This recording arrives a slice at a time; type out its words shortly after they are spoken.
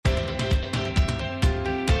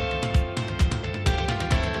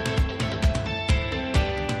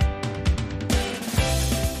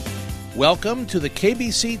Welcome to the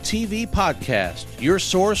KBC TV podcast, your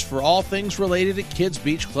source for all things related to Kids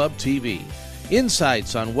Beach Club TV.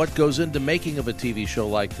 Insights on what goes into making of a TV show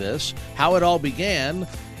like this, how it all began,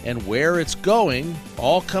 and where it's going,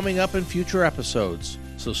 all coming up in future episodes.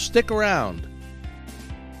 So stick around.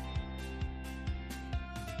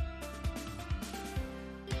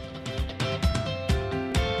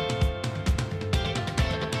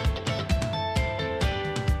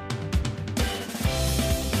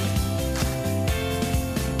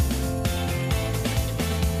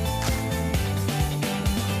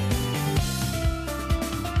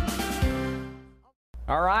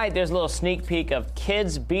 All right, there's a little sneak peek of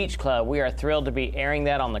Kids Beach Club. We are thrilled to be airing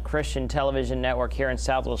that on the Christian Television Network here in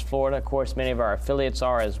Southwest Florida. Of course, many of our affiliates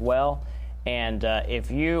are as well. And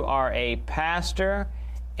if you are a pastor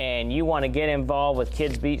and you want to get involved with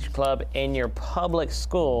Kids Beach Club in your public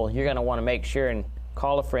school, you're going to want to make sure and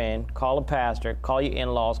call a friend, call a pastor, call your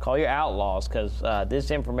in-laws, call your outlaws, because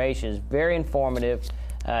this information is very informative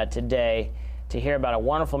today to hear about a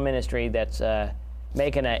wonderful ministry that's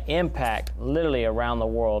making an impact literally around the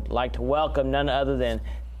world. I'd like to welcome none other than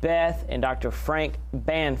Beth and Dr. Frank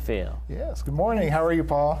Banfill. Yes, good morning. How are you,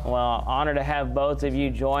 Paul? Well, honored to have both of you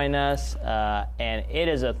join us, and it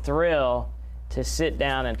is a thrill to sit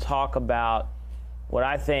down and talk about what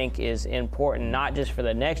I think is important, not just for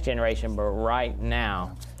the next generation, but right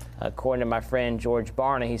now. According to my friend George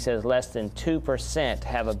Barna, he says less than 2%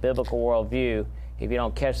 have a biblical worldview if you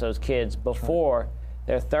don't catch those kids before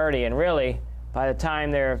they're 30, and really, by the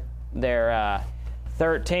time they're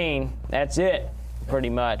 13, that's it, pretty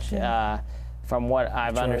much. From what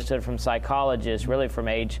I've understood from psychologists, really from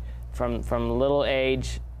little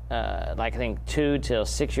age, like I think 2 till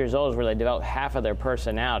 6 years old is where they develop half of their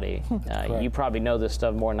personality. You probably know this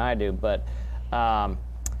stuff more than I do, but I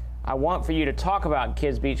want for you to talk about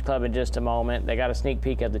Kids Beach Club in just a moment. They got a sneak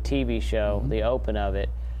peek of the TV show, the open of it.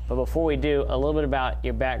 But before we do, a little bit about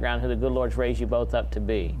your background, who the good Lord's raised you both up to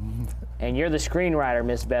be. And you're the screenwriter,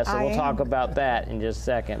 Miss Beth, so we'll talk about that in just a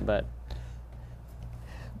second. But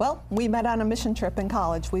well, we met on a mission trip in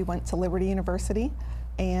college. We went to Liberty University,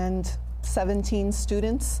 and 17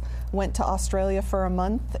 students went to Australia for a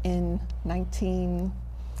month in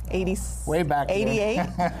 1988, way back a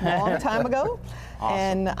long time ago. Awesome.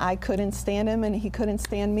 And I couldn't stand him, and he couldn't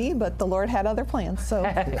stand me, but the Lord had other plans. So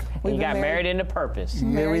we got married into purpose.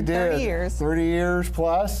 Yeah, we did. 30 years. 30 years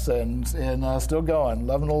plus, and still going,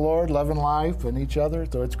 loving the Lord, loving life and each other.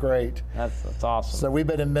 So it's great. That's awesome. So we've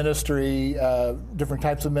been in ministry, different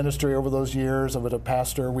types of ministry over those years. I was a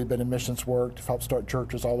pastor. We've been in missions work to help start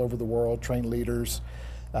churches all over the world, train leaders,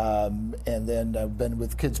 and then I've been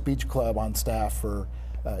with Kids Beach Club on staff for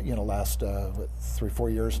last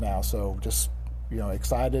 3-4 years now. So just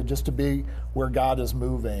excited just to be where God is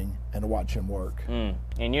moving and to watch Him work. And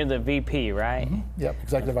you're the VP, right? Mm-hmm. Yep,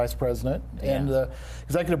 Executive Vice President and the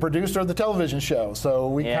executive producer of the television show. So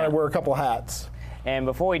we kind of wear a couple hats. And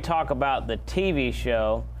before we talk about the TV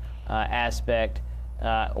show aspect,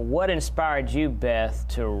 what inspired you, Beth,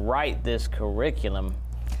 to write this curriculum?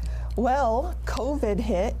 Well, COVID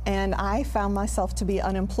hit, and I found myself to be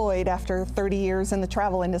unemployed after 30 years in the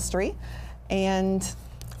travel industry. And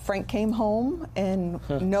Frank came home, and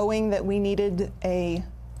knowing that we needed a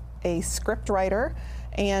script writer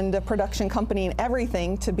and a production company and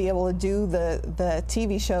everything to be able to do the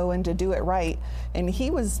TV show and to do it right. And he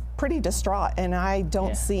was pretty distraught, and I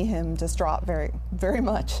don't see him distraught very, very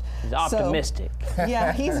much. He's optimistic. So,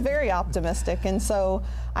 yeah, he's very optimistic. And so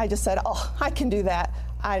I just said, I can do that.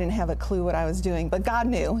 I didn't have a clue what I was doing, but God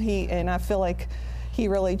knew. And I feel like He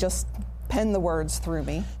really just penned the words through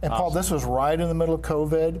me. And Paul, this was right in the middle of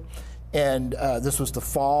COVID, and this was the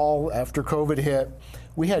fall after COVID hit.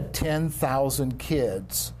 We had 10,000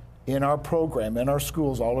 kids in our program, in our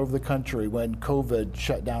schools all over the country when COVID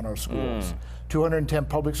shut down our schools. 210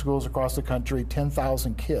 public schools across the country,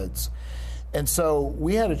 10,000 kids. And so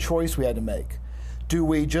we had a choice we had to make. Do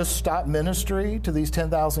we just stop ministry to these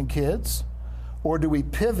 10,000 kids, or do we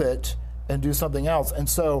pivot and do something else? And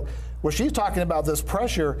so what she's talking about, this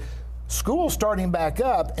pressure, school's starting back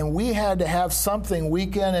up, and we had to have something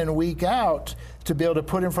week in and week out to be able to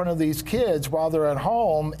put in front of these kids while they're at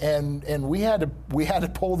home, and we had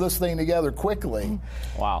to pull this thing together quickly.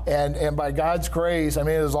 Wow. And by God's grace, I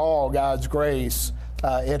mean, it was all God's grace,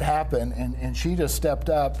 it happened, and she just stepped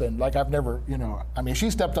up, and like I've never, she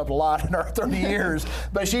stepped up a lot in her 30 years,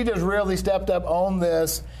 but she just really stepped up on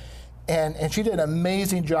this. And she did an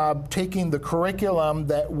amazing job taking the curriculum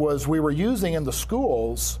that we were using in the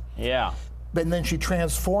schools But then she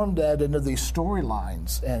transformed that into these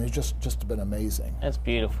storylines, and it's just been amazing. That's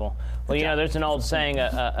beautiful. Well, you know, there's an old saying,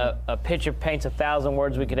 a picture paints 1,000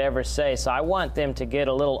 words we could ever say, so I want them to get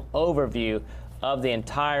a little overview of the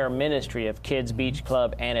entire ministry of Kids Beach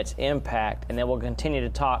Club and its impact, and then we'll continue to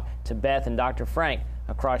talk to Beth and Dr. Frank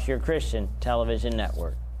across your Christian television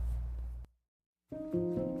network.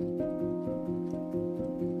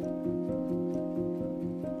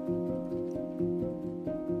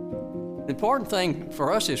 The important thing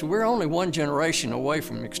for us is we're only one generation away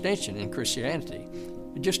from extinction in Christianity.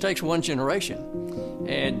 It just takes one generation.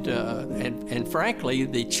 And frankly,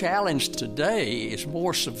 the challenge today is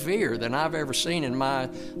more severe than I've ever seen in my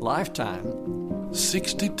lifetime.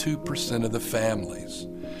 62% of the families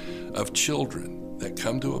of children that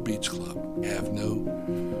come to a beach club have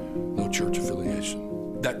no church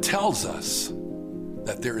affiliation. That tells us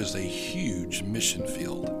that there is a huge mission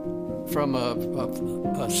field. From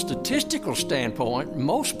a statistical standpoint,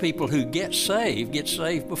 most people who get saved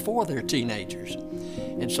before they're teenagers.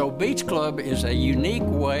 And so Beach Club is a unique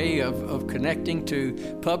way of connecting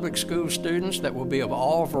to public school students that will be of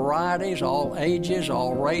all varieties, all ages,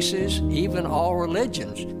 all races, even all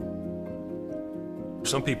religions.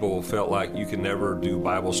 Some people felt like you can never do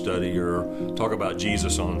Bible study or talk about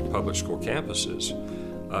Jesus on public school campuses,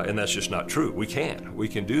 and that's just not true. We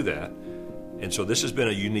can do that. And so this has been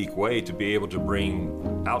a unique way to be able to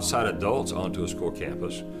bring outside adults onto a school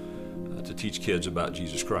campus to teach kids about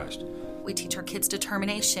Jesus Christ. We teach our kids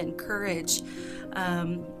determination, courage,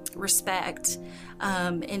 respect,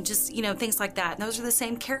 and just, things like that. And those are the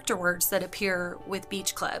same character words that appear with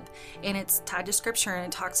Beach Club. And it's tied to Scripture, and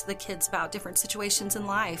it talks to the kids about different situations in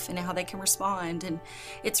life and how they can respond. And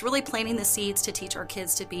it's really planting the seeds to teach our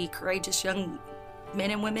kids to be courageous young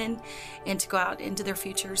men and women, and to go out into their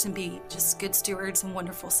futures and be just good stewards and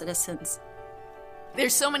wonderful citizens.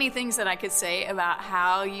 There's so many things that I could say about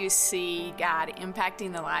how you see God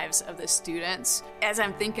impacting the lives of the students. As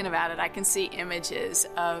I'm thinking about it, I can see images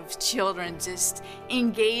of children just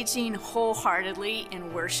engaging wholeheartedly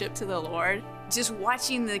in worship to the Lord. Just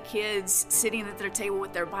watching the kids sitting at their table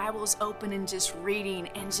with their Bibles open and just reading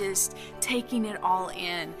and just taking it all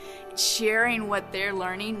in, sharing what they're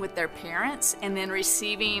learning with their parents, and then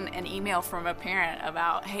receiving an email from a parent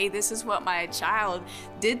about, hey, this is what my child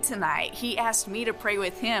did tonight. He asked me to pray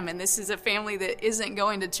with him, and this is a family that isn't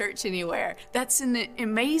going to church anywhere. That's an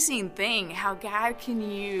amazing thing, how God can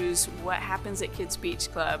use what happens at Kids Beach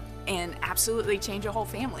Club and absolutely change a whole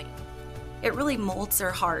family. It really molds their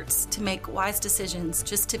hearts to make wise decisions,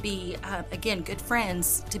 just to be, again, good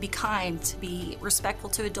friends, to be kind, to be respectful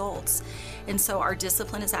to adults. And so our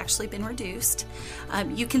discipline has actually been reduced.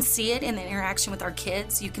 You can see it in the interaction with our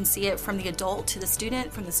kids. You can see it from the adult to the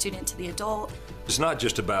student, from the student to the adult. It's not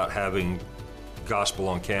just about having gospel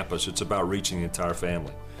on campus, it's about reaching the entire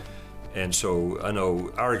family. And so I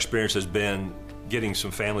know our experience has been getting some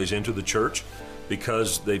families into the church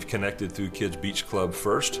because they've connected through Kids Beach Club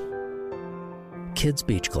first. Kids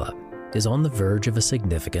Beach Club is on the verge of a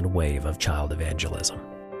significant wave of child evangelism.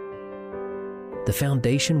 The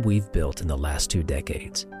foundation we've built in the last 2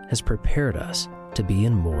 decades has prepared us to be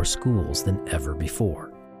in more schools than ever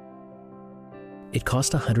before. It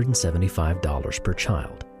costs $175 per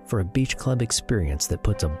child for a Beach Club experience that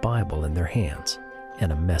puts a Bible in their hands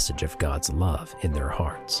and a message of God's love in their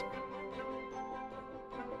hearts.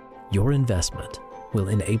 Your investment will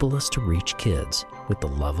enable us to reach kids with the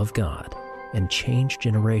love of God and change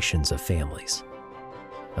generations of families.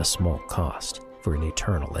 A small cost for an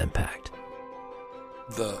eternal impact.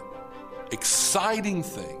 The exciting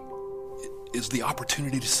thing is the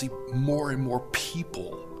opportunity to see more and more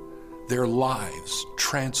people, their lives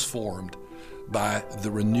transformed by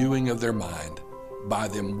the renewing of their mind, by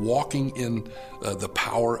them walking in the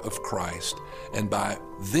power of Christ, and by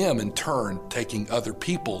them in turn taking other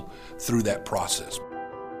people through that process.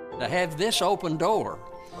 To have this open door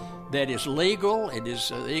that is legal, it is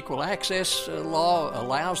the equal access law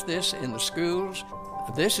allows this in the schools.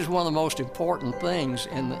 This is one of the most important things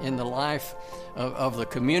in the life of the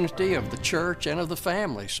community, of the church, and of the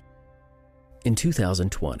families. In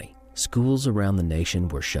 2020, schools around the nation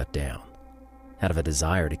were shut down. Out of a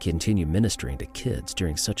desire to continue ministering to kids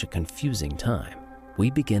during such a confusing time, we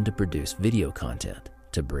began to produce video content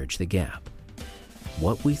to bridge the gap.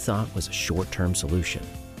 What we thought was a short-term solution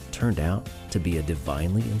turned out to be a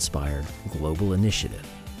divinely inspired global initiative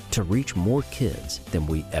to reach more kids than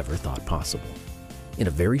we ever thought possible. In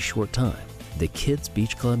a very short time, the Kids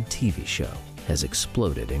Beach Club TV show has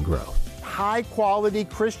exploded in growth. High-quality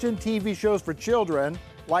Christian TV shows for children,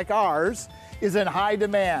 like ours, is in high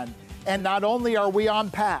demand. And not only are we on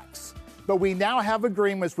PAX, but we now have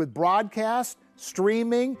agreements with broadcast,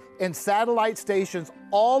 streaming, and satellite stations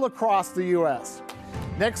all across the U.S.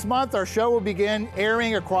 Next month, our show will begin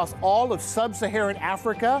airing across all of sub-Saharan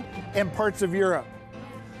Africa and parts of Europe.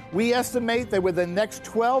 We estimate that within the next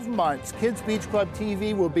 12 months, Kids Beach Club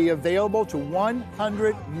TV will be available to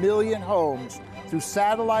 100 million homes through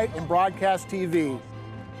satellite and broadcast TV.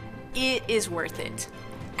 It is worth it.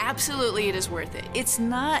 Absolutely, it is worth it. It's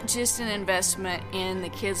not just an investment in the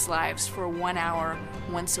kids' lives for 1 hour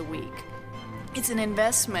once a week. It's an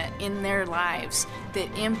investment in their lives that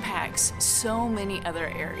impacts so many other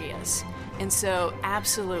areas. And so,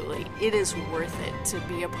 absolutely, it is worth it to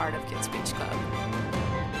be a part of Kids Beach Club.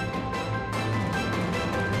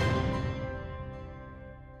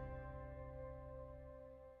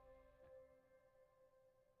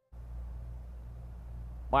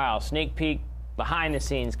 Wow, sneak peek behind the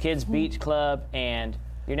scenes, Kids Beach Club, and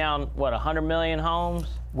you're now, 100 million homes?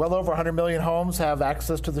 Well over 100 million homes have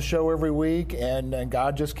access to the show every week, and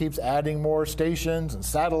God just keeps adding more stations and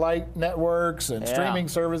satellite networks and streaming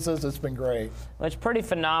services. It's been great. Well, it's pretty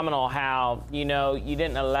phenomenal how, you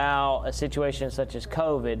didn't allow a situation such as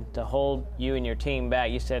COVID to hold you and your team back.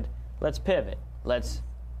 You said, let's pivot. Let's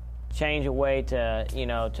change a way to,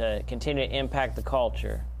 to continue to impact the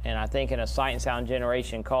culture. And I think in a sight and sound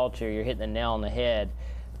generation culture, you're hitting the nail on the head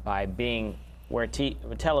by being where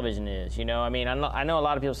television is. I know a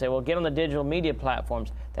lot of people say, well, get on the digital media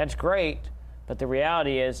platforms. That's great, but the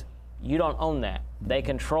reality is you don't own that. They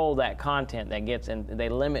control that content that gets in. They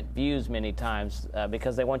limit views many times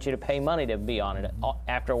because they want you to pay money to be on it.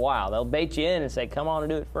 After a while, they'll bait you in and say, come on and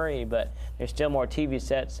do it free, but there's still more TV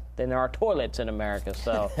sets than there are toilets in America.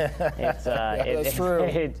 So That's true.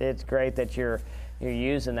 It's great that you're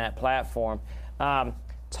using that platform.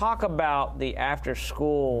 Talk about the after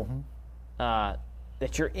school,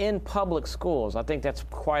 that you're in public schools. I think that's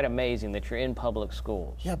quite amazing that you're in public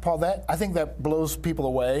schools. Yeah, Paul, I think that blows people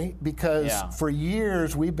away because for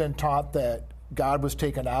years we've been taught that God was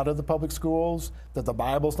taken out of the public schools, that the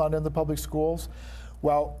Bible's not in the public schools.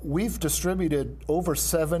 Well, we've distributed over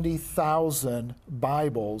 70,000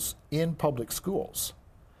 Bibles in public schools.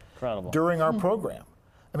 Incredible. During our program.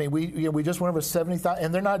 I mean, we just went over 70,000,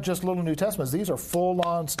 and they're not just little New Testaments. These are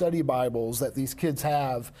full-on study Bibles that these kids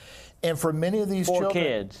have. And for many of these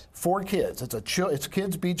children, four kids. It's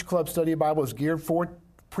Kids Beach Club Study Bible. It's geared for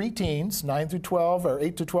preteens, 9 through 12, or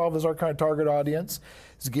 8 to 12 is our kind of target audience.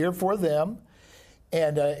 It's geared for them,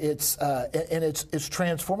 and it's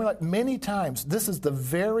transforming. Like many times, this is the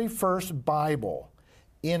very first Bible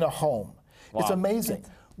in a home. Wow. It's amazing.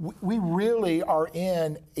 We really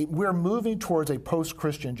we're moving towards a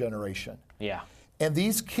post-Christian generation. Yeah. And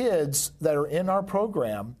these kids that are in our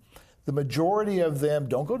program, the majority of them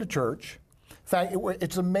don't go to church. In fact,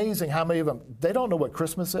 it's amazing how many of them, they don't know what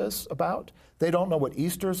Christmas is about. They don't know what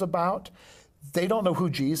Easter is about. They don't know who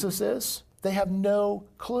Jesus is. They have no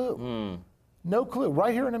clue. No clue.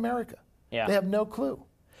 Right here in America. Yeah. They have no clue.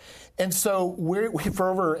 And so we for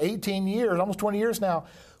over 18 years, almost 20 years now,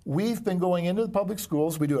 we've been going into the public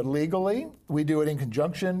schools. We do it legally. We do it in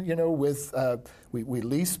conjunction, with we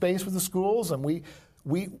lease space with the schools, and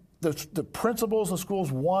the principals and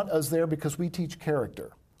schools want us there because we teach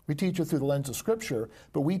character. We teach it through the lens of Scripture,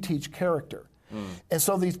 but we teach character. And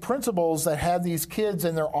so these principals that have these kids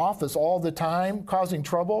in their office all the time causing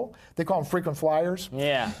trouble, they call them frequent flyers.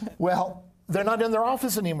 Yeah. Well, they're not in their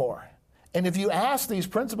office anymore. And if you ask these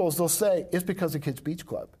principals, they'll say it's because of Kids Beach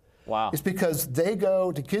Club. Wow. It's because they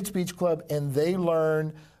go to Kids Beach Club and they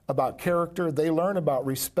learn about character, they learn about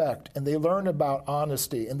respect, and they learn about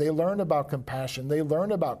honesty, and they learn about compassion, they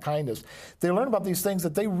learn about kindness. They learn about these things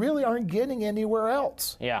that they really aren't getting anywhere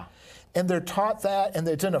else. Yeah. And they're taught that, and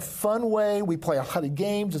it's in a fun way. We play a lot of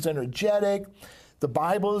games, it's energetic. The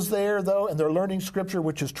Bible is there, though, and they're learning Scripture,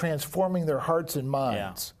 which is transforming their hearts and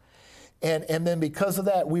minds. Yeah. And then because of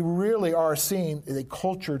that, we really are seeing a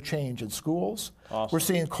culture change in schools. Awesome. We're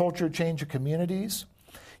seeing culture change in communities.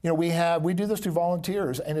 We do this through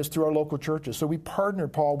volunteers, and it's through our local churches. So we partner,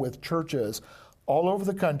 Paul, with churches all over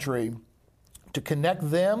the country to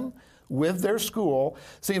connect them with their school.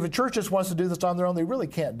 See, if a church just wants to do this on their own, they really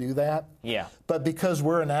can't do that. Yeah. But because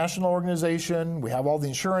we're a national organization, we have all the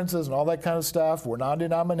insurances and all that kind of stuff, we're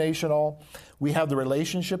non-denominational, we have the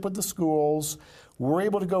relationship with the schools, we're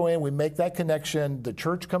able to go in, we make that connection, the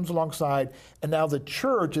church comes alongside, and now the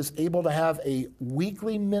church is able to have a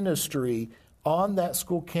weekly ministry on that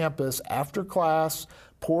school campus after class,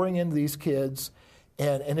 pouring into these kids,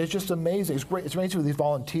 and it's just amazing. It's great. It's amazing for these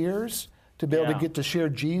volunteers to be able to get to share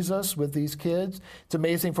Jesus with these kids. It's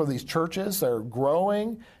amazing for these churches that are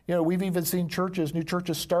growing. We've even seen new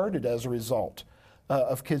churches started as a result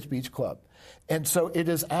of Kids Beach Club. And so it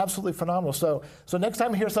is absolutely phenomenal. So next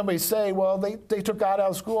time you hear somebody say, well, they took God out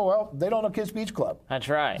of school, well, they don't know Kids Beach Club. That's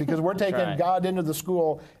right. Because we're taking God into the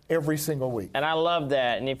school every single week. And I love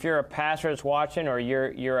that. And if you're a pastor that's watching, or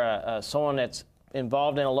you're someone that's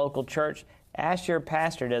involved in a local church, ask your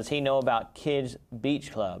pastor, does he know about Kids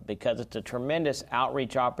Beach Club? Because it's a tremendous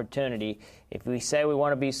outreach opportunity. If we say we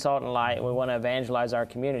want to be salt and light and we want to evangelize our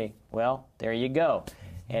community, well, there you go.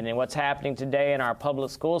 And in what's happening today in our public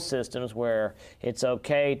school systems, where it's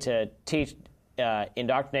okay to teach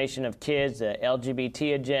indoctrination of kids, the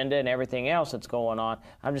LGBT agenda and everything else that's going on,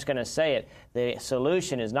 I'm just going to say it. The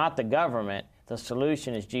solution is not the government. The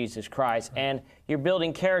solution is Jesus Christ. And you're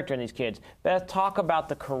building character in these kids. Beth, talk about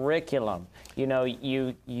the curriculum. You know,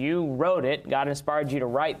 you wrote it. God inspired you to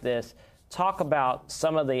write this. Talk about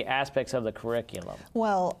some of the aspects of the curriculum.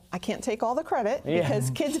 Well, I can't take all the credit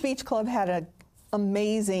because Kids Beach Club had an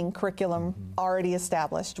amazing curriculum already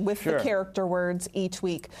established with the character words each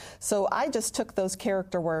week. So I just took those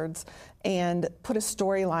character words and put a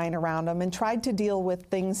storyline around them and tried to deal with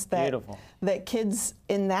things that kids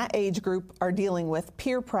in that age group are dealing with: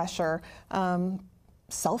 peer pressure,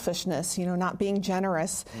 selfishness, not being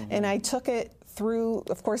generous. And I took it through,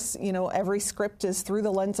 of course, every script is through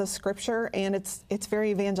the lens of Scripture, and it's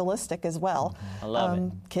very evangelistic as well. I love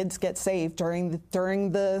it. Kids get saved during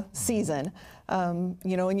the season, and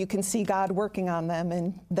you can see God working on them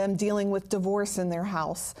and them dealing with divorce in their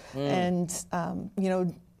house, and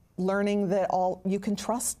learning that you can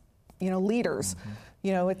trust, leaders.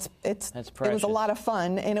 It was a lot of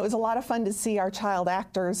fun, and it was a lot of fun to see our child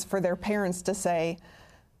actors, for their parents to say,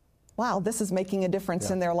 wow, this is making a difference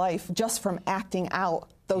in their life just from acting out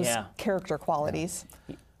those character qualities.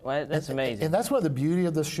 Well, that's amazing. And that's one of the beauty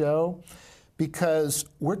of the show, because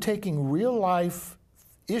we're taking real life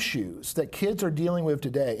issues that kids are dealing with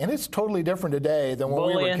today, and it's totally different today than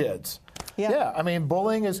when we were kids. Yeah, I mean,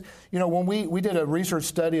 bullying is, when we did a research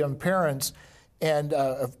study on parents and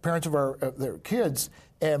parents of their kids,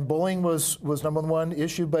 and bullying was number one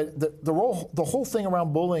issue, but the whole thing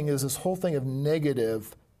around bullying is this whole thing of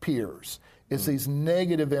negative peers. It's these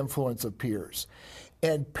negative influence of peers.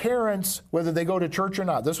 And parents, whether they go to church or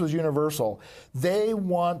not, this was universal, they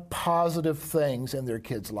want positive things in their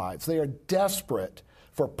kids' lives. They are desperate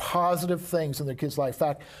for positive things in their kids' life. In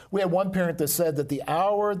fact, we had one parent that said that the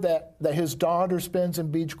hour that his daughter spends in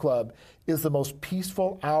Beach Club is the most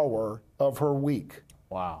peaceful hour of her week.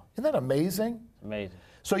 Wow. Isn't that amazing? Amazing.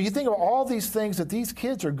 So you think of all these things that these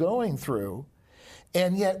kids are going through,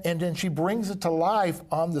 and then she brings it to life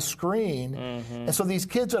on the screen, and so these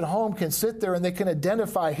kids at home can sit there and they can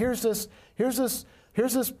identify. Here's this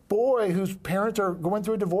boy whose parents are going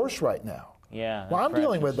through a divorce right now. Yeah. Well, I'm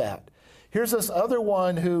dealing with that. Here's this other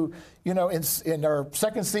one who, in our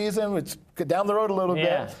second season, it's down the road a little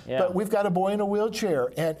bit, but we've got a boy in a wheelchair,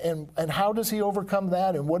 and how does he overcome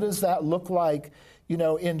that, and what does that look like,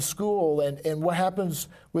 in school, and what happens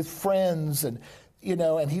with friends, and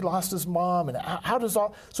and he lost his mom, and how does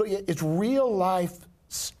so it's real life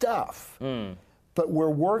stuff, but we're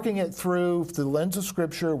working it through the lens of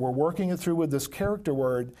Scripture, we're working it through with this character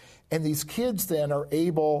word, and these kids then are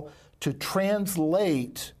able to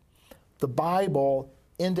translate the Bible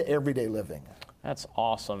into everyday living. That's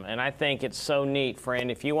awesome, and I think it's so neat,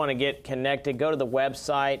 friend. If you want to get connected, go to the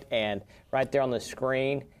website, and right there on the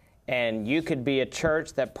screen, and you could be a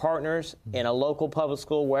church that partners in a local public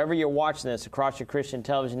school, wherever you're watching this, across your Christian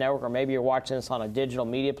television network, or maybe you're watching this on a digital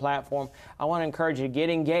media platform. I want to encourage you to get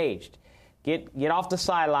engaged. Get off the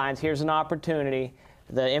sidelines. Here's an opportunity.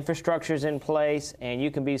 The infrastructure's in place, and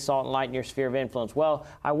you can be salt and light in your sphere of influence. Well,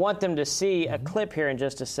 I want them to see a clip here in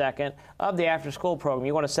just a second of the after-school program.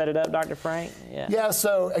 You want to set it up, Dr. Frank? Yeah,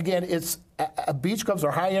 so again, it's beach clubs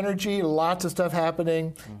are high energy, lots of stuff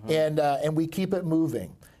happening, and we keep it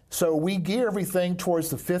moving. So we gear everything towards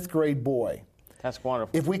the 5th grade boy. That's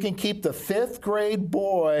wonderful. If we can keep the 5th grade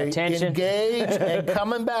boy engaged and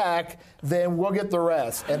coming back, then we'll get the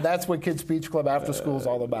rest. And that's what Kids Beach Club After School is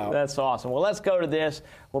all about. That's awesome. Well, let's go to this.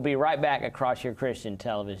 We'll be right back across your Christian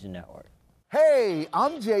television network. Hey,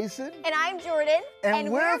 I'm Jason. And I'm Jordan.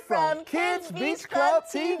 And we're from Kids Beach Club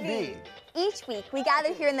TV. Each week, we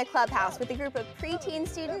gather here in the clubhouse with a group of preteen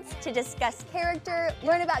students to discuss character,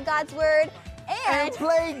 learn about God's Word, and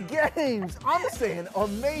play games. I'm saying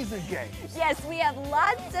amazing games. Yes, we have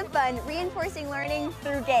lots of fun reinforcing learning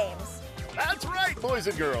through games. That's right, boys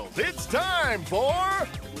and girls. It's time for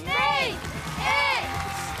Make It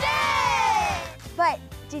Stay! But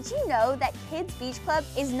did you know that Kids Beach Club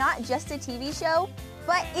is not just a TV show,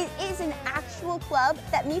 but it is an actual club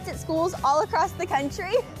that meets at schools all across the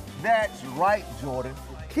country? That's right, Jordan.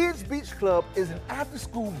 Kids Beach Club is an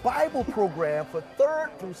after-school Bible program for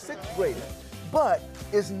 3rd through 6th graders. But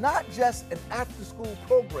it's not just an after-school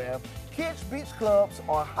program. Kids Beach Clubs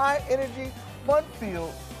are high-energy,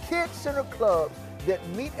 fun-filled, kid-centered clubs that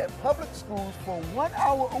meet at public schools for 1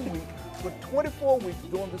 hour a week for 24 weeks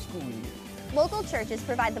during the school year. Local churches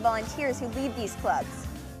provide the volunteers who lead these clubs.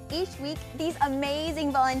 Each week, these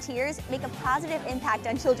amazing volunteers make a positive impact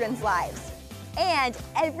on children's lives. And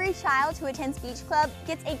every child who attends Beach Club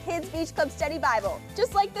gets a Kids Beach Club study Bible,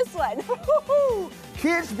 just like this one.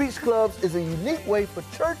 Kids Beach Clubs is a unique way for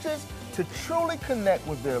churches to truly connect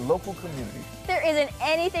with their local community. There isn't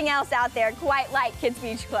anything else out there quite like Kids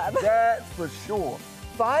Beach Club. That's for sure.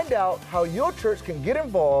 Find out how your church can get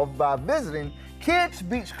involved by visiting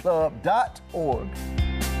kidsbeachclub.org.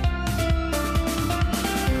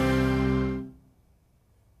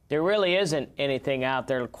 There really isn't anything out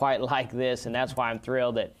there quite like this, and that's why I'm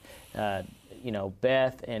thrilled that,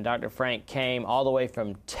 Beth and Dr. Frank came all the way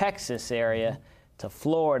from Texas area to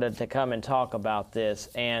Florida to come and talk about this.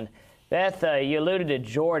 And Beth, you alluded to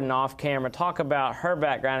Jordan off camera. Talk about her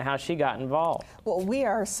background and how she got involved. Well, we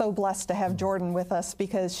are so blessed to have Jordan with us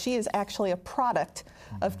because she is actually a product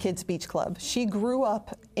of Kids Beach Club. She grew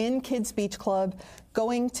up in Kids Beach Club,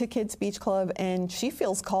 going to Kids Beach Club, and she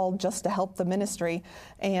feels called just to help the ministry.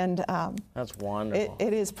 And that's wonderful.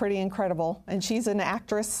 It is pretty incredible. And she's an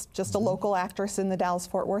actress, just a local actress in the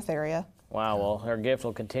Dallas-Fort Worth area. Wow, well, her gift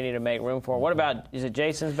will continue to make room for her. What about, is it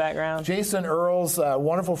Jason's background? Jason Earls, a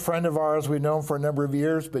wonderful friend of ours. We've known him for a number of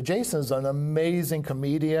years, but Jason's an amazing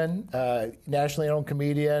comedian, nationally known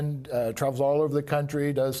comedian, travels all over the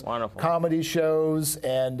country, does comedy shows,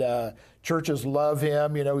 and churches love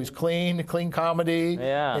him. You know, he's clean comedy,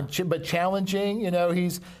 but challenging. You know,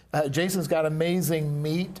 Jason's got amazing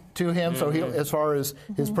meat to him, so as far as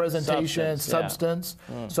his presentation, substance.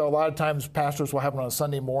 So a lot of times pastors will have him on a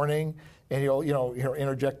Sunday morning, and he'll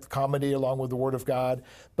interject comedy along with the Word of God.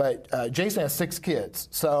 But Jason has 6 kids,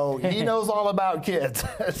 so he knows all about kids.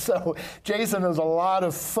 So Jason has a lot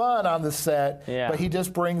of fun on the set, but he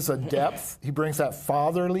just brings a depth. He brings that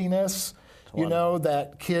fatherliness,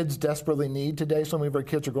 that kids desperately need today. So many of our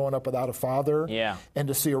kids are growing up without a father. Yeah. And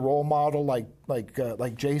to see a role model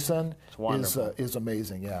like Jason is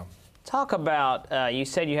amazing. Yeah. Talk about, you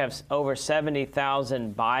said you have over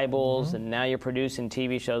 70,000 Bibles, and now you're producing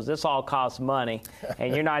TV shows. This all costs money,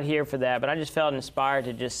 and you're not here for that. But I just felt inspired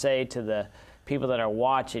to just say to the people that are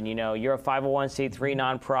watching, you're a 501c3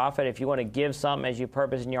 nonprofit. If you want to give something as you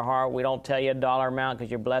purpose in your heart, we don't tell you a dollar amount because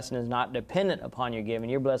your blessing is not dependent upon your giving.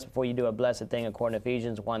 You're blessed before you do a blessed thing, according to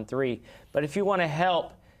Ephesians 1:3. But if you want to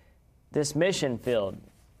help this mission field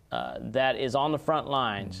that is on the front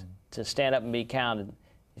lines to stand up and be counted,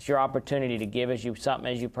 it's your opportunity to give something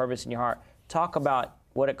as you purpose in your heart. Talk about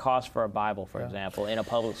what it costs for a Bible, for example, in a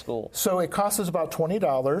public school. So it costs us about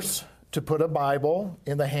 $20 to put a Bible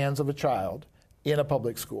in the hands of a child in a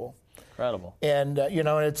public school. Incredible. And,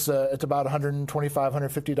 it's about $125,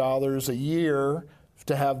 $150 a year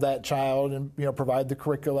to have that child and, provide the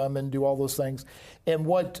curriculum and do all those things. And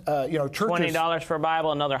what, churches... $20 for a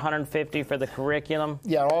Bible, another $150 for the curriculum.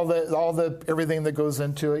 Yeah, all the everything that goes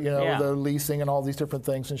into it, the leasing and all these different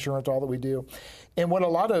things, insurance, all that we do. And what a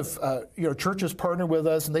lot of, churches partner with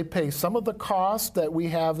us, and they pay some of the costs that we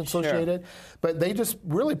have associated, but they just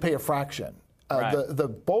really pay a fraction.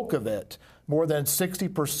 The bulk of it, more than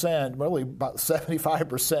 60%, really about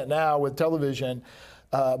 75% now with television,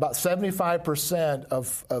 about 75%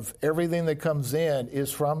 of everything that comes in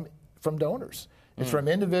is from donors. It's from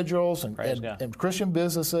individuals and Christian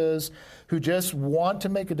businesses who just want to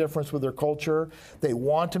make a difference with their culture. They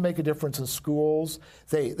want to make a difference in schools.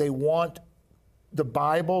 They want the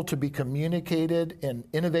Bible to be communicated in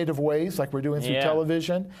innovative ways like we're doing through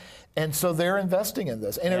television. And so they're investing in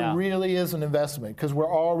this. And it really is an investment because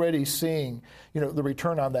we're already seeing, the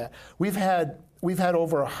return on that. We've had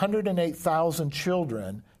over 108,000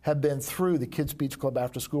 children have been through the Kids Beach Club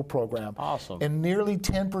after school program. Awesome. And nearly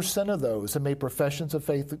 10% of those have made professions of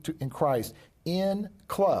faith in Christ in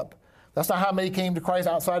club. That's not how many came to Christ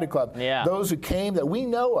outside of club. Yeah. Those who came that we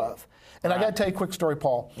know of. And I got to tell you a quick story,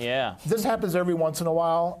 Paul. Yeah. This happens every once in a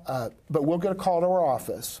while, but we'll get a call to our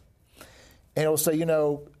office, and it'll say,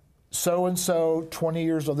 so-and-so, 20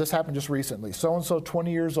 years old. This happened just recently. So-and-so,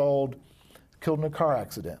 20 years old, killed in a car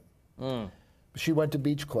accident. She went to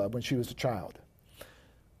Beach Club when she was a child.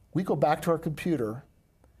 We go back to our computer.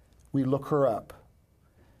 We look her up.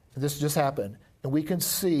 And this just happened. And we can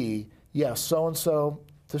see, so-and-so,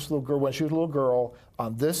 this little girl, when she was a little girl,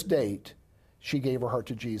 on this date, she gave her heart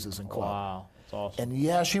to Jesus in club. Wow, that's awesome.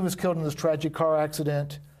 And she was killed in this tragic car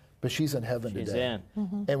accident, but she's in heaven She's today.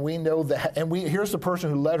 in. And we know that. And here's the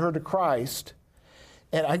person who led her to Christ.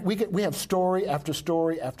 And we have story after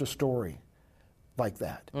story after story like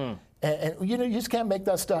that. And you just can't make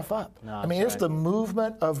that stuff up. No, I mean, that's it's the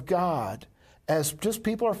movement of God as just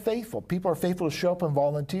people are faithful. People are faithful to show up and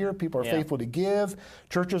volunteer. People are faithful to give.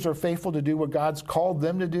 Churches are faithful to do what God's called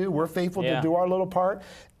them to do. We're faithful to do our little part.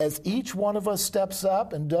 As each one of us steps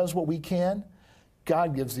up and does what we can,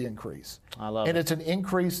 God gives the increase. I love and it. it's an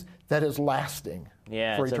increase that is lasting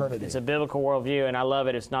for eternity. It's a biblical worldview, and I love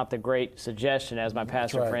it. It's not the great suggestion, as my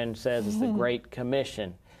pastor friend says. It's the Great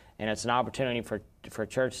Commission, and it's an opportunity for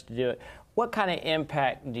church to do it. What kind of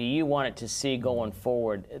impact do you want it to see going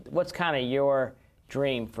forward? What's kind of your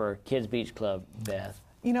dream for Kids Beach Club, Beth?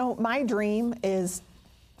 You know, my dream is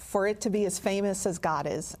for it to be as famous as God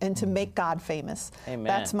is and to make God famous. Amen.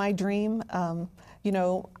 That's my dream. You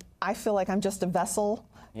know, I feel like I'm just a vessel.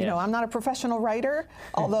 You know, I'm not a professional writer,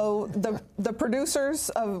 although the producers,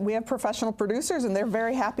 we have professional producers, and they're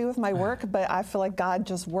very happy with my work, but I feel like God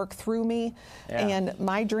just worked through me, and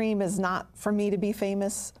my dream is not for me to be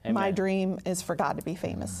famous. Amen. My dream is for God to be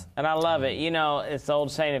famous. And I love it. You know, it's the old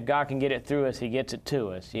saying, if God can get it through us, he gets it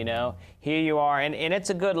to us, you know. Here you are, and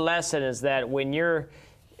it's a good lesson is that when you're,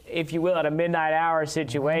 if you will, at a midnight hour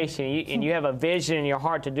situation, and you have a vision in your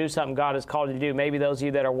heart to do something God has called you to do, maybe those of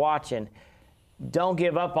you that are watching, don't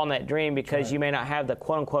give up on that dream because you may not have the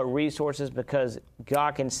quote-unquote resources, because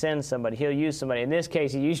God can send somebody. He'll use somebody. In this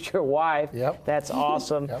case, he used your wife. That's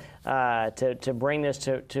awesome to bring this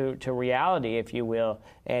to reality, if you will.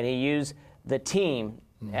 And he used the team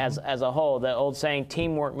as a whole. The old saying,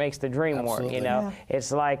 teamwork makes the dream work. You know,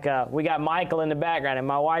 it's like we got Michael in the background and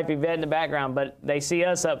my wife Yvette in the background, but they see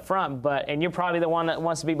us up front. And you're probably the one that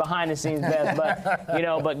wants to be behind the scenes, Beth. But you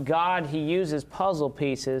know, but God, he uses puzzle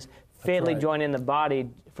pieces fitly join in the body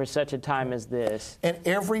for such a time as this. And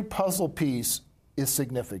every puzzle piece is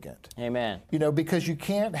significant. Amen. You know, because you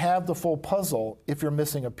can't have the full puzzle if you're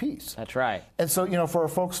missing a piece. That's right. And so, you know, for our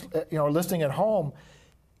folks, you know, listening at home,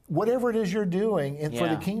 whatever it is you're doing for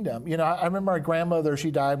the kingdom, you know, I remember my grandmother, she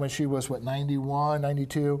died when she was, 91,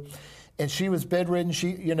 92. And she was bedridden. She,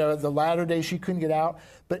 you know, the latter days she couldn't get out.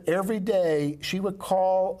 But every day she would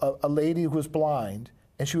call a lady who was blind,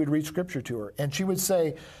 and she would read scripture to her. And she would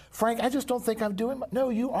say, Frank, I just don't think I'm doing much. No,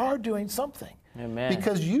 you are doing something. Amen.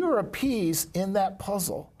 Because you're a piece in that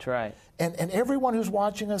puzzle. That's right. And everyone who's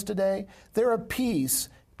watching us today, they're a piece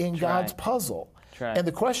in God's puzzle. That's right. And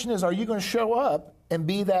the question is, are you going to show up and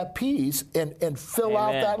be that piece and fill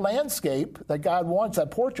out that landscape that God wants,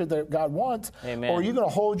 that portrait that God wants? Amen. Or are you going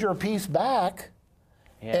to hold your piece back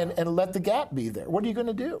and let the gap be there? What are you going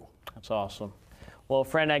to do? That's awesome. Well,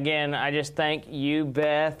 friend, again, I just thank you,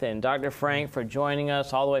 Beth, and Dr. Frank for joining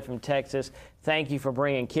us all the way from Texas. Thank you for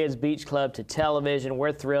bringing Kids Beach Club to television.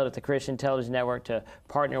 We're thrilled at the Christian Television Network to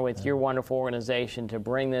partner with your wonderful organization to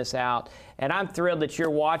bring this out. And I'm thrilled that you're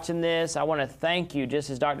watching this. I want to thank you. Just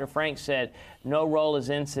as Dr. Frank said, no role is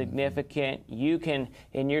insignificant. You can,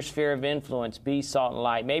 in your sphere of influence, be salt and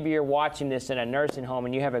light. Maybe you're watching this in a nursing home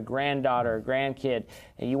and you have a granddaughter or grandkid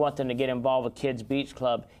and you want them to get involved with Kids Beach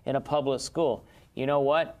Club in a public school. You know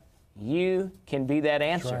what? You can be that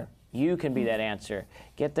answer. Right. You can be that answer.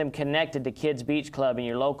 Get them connected to Kids Beach Club in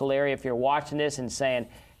your local area. If you're watching this and saying,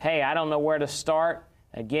 hey, I don't know where to start,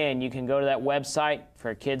 again, you can go to that website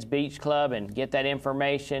for Kids Beach Club and get that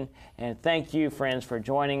information. And thank you, friends, for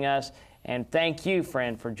joining us. And thank you,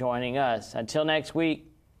 friend, for joining us. Until next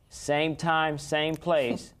week, same time, same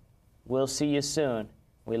place. We'll see you soon.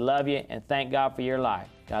 We love you and thank God for your life.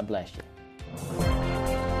 God bless you.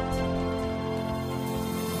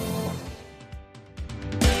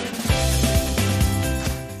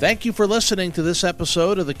 Thank you for listening to this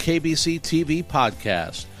episode of the KBC TV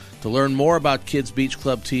podcast. To learn more about Kids Beach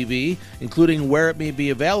Club TV, including where it may be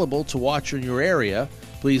available to watch in your area,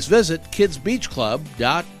 please visit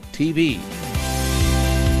kidsbeachclub.tv.